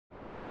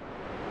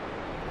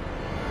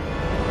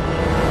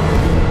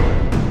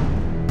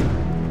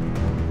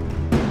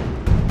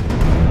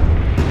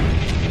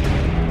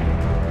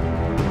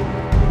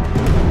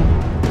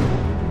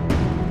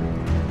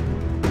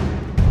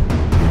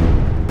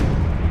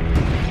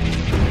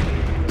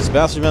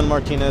Sebastian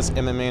Martinez,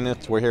 MMA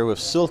Net. We're here with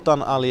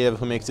Sultan Aliev,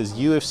 who makes his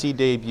UFC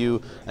debut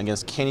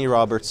against Kenny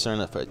Robertson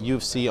at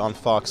UFC on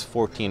Fox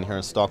 14 here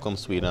in Stockholm,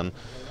 Sweden.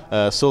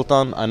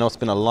 Sultan, I know it's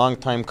been a long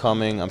time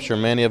coming. I'm sure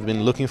many have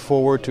been looking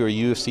forward to a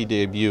UFC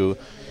debut,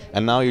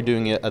 and now you're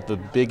doing it at the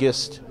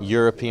biggest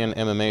European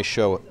MMA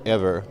show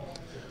ever.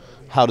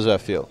 How does that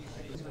feel?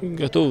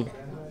 Готов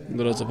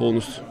драться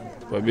полностью,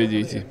 к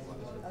победе идти.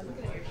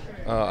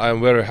 I'm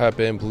very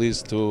happy and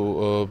pleased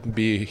to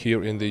be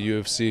here in the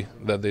UFC,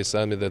 that they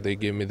signed me, that they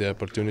gave me the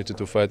opportunity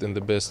to fight in the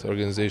best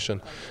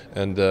organization,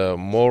 and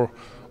more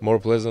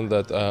pleasant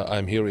that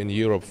I'm here in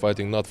Europe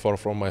fighting not far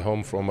from my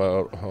home, from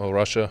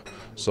Russia,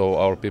 so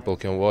our people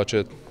can watch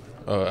it.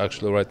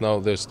 Actually right now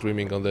they're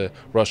streaming on the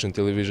Russian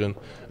television.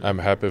 I'm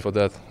happy for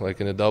that, like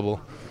in a double.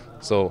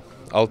 So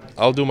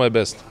I'll do my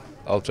best.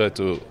 I'll try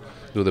to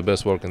do the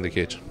best work in the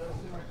cage.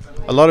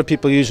 A lot of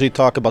people usually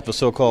talk about the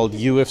so-called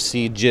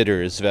UFC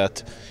jitters,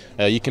 that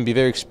you can be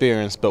very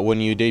experienced, but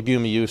when you debut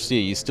in the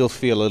UFC, you still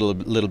feel a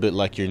little bit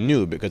like you're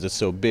new because it's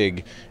so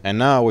big. And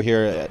now we're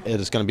here,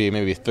 it's going to be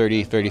maybe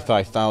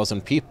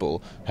 35,000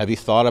 people. Have you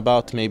thought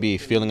about maybe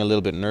feeling a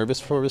little bit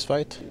nervous for this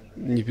fight?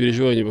 Не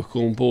переживай ни по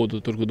какому поводу,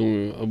 только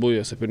думаю о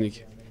бою, о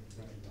сопернике.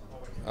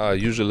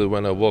 Usually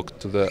when I walk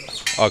to the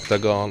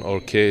octagon or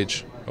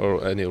cage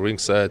or any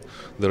ringside,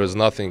 there is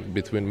nothing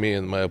between me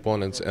and my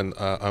opponents, and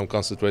I'm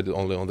concentrated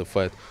only on the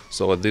fight.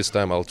 So at this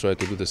time I'll try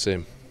to do the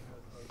same.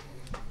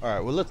 All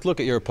right, well, let's look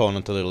at your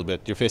opponent a little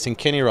bit. You're facing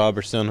Kenny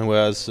Robertson, who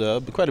has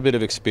quite a bit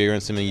of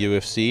experience in the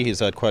UFC. He's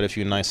had quite a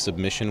few nice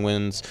submission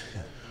wins.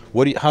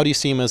 How do you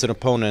see him as an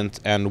opponent,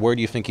 and where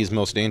do you think he's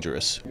most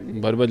dangerous?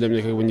 Борьба для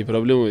меня как бы не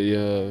проблема.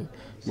 Я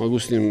могу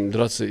с ним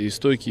драться и в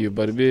стойке, и в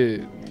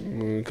борьбе,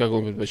 как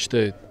он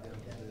предпочитает.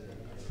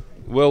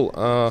 Well,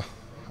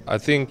 I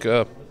think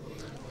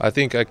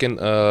I can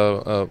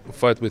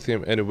fight with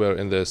him anywhere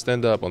in the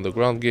stand-up, on the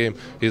ground game.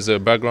 His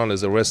background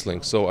is a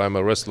wrestling, so I'm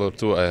a wrestler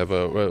too. I have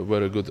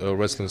very good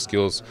wrestling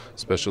skills,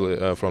 especially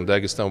from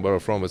Dagestan, where I'm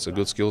from. It's a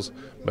good skills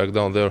back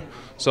down there.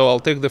 So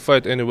I'll take the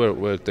fight anywhere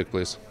where it takes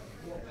place.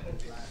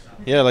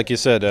 Yeah, like you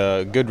said,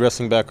 good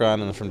wrestling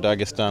background and from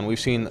Dagestan. We've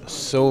seen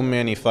so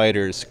many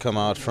fighters come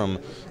out from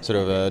sort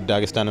of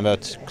Dagestan, and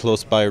that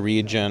close-by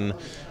region.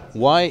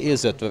 Why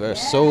is it that there are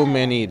so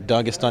many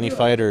Dagestani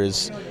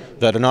fighters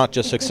that are not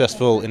just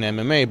successful in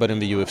MMA, but in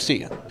the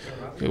UFC?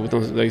 Как бы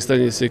там в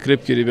Дагестане все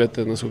крепкие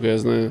ребята, насколько я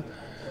знаю,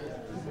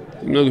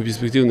 и много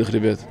перспективных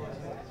ребят.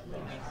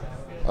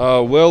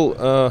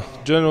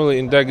 Generally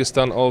in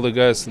Dagestan, all the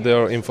guys, they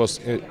are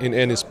in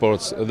any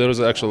sports. There is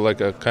actually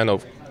like a kind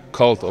of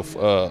cult of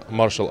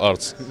martial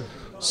arts.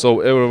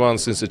 So everyone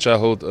since the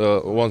childhood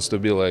wants to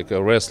be like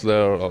a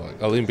wrestler or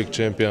like Olympic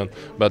champion.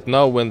 But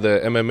now when the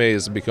MMA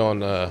has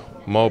become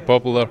more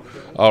popular,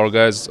 our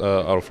guys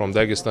are from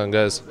Dagestan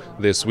guys.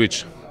 They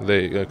switch,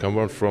 they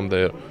convert from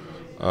their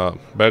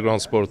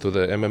background sport to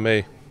the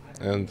MMA,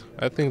 and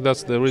I think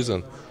that's the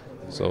reason.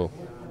 So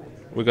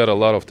we got a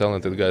lot of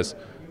talented guys.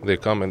 They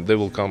come and they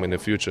will come in the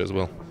future as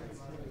well.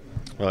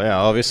 Well, yeah,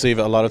 obviously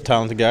a lot of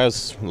talented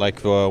guys,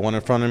 like the one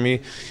in front of me.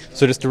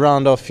 So just to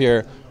round off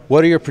here,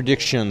 what are your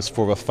predictions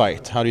for the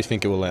fight? How do you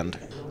think it will end?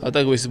 А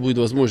так, если будет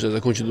возможность, я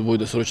закончу бой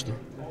досрочно.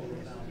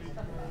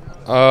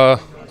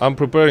 I'm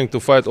preparing to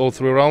fight all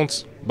 3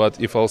 rounds, but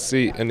if I'll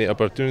see any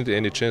opportunity,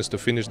 any chance to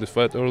finish the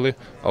fight early,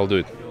 I'll do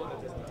it.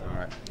 All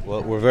right.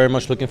 Well, we're very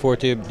much looking forward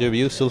to your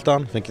debut,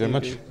 Sultan. Thank you very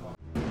much.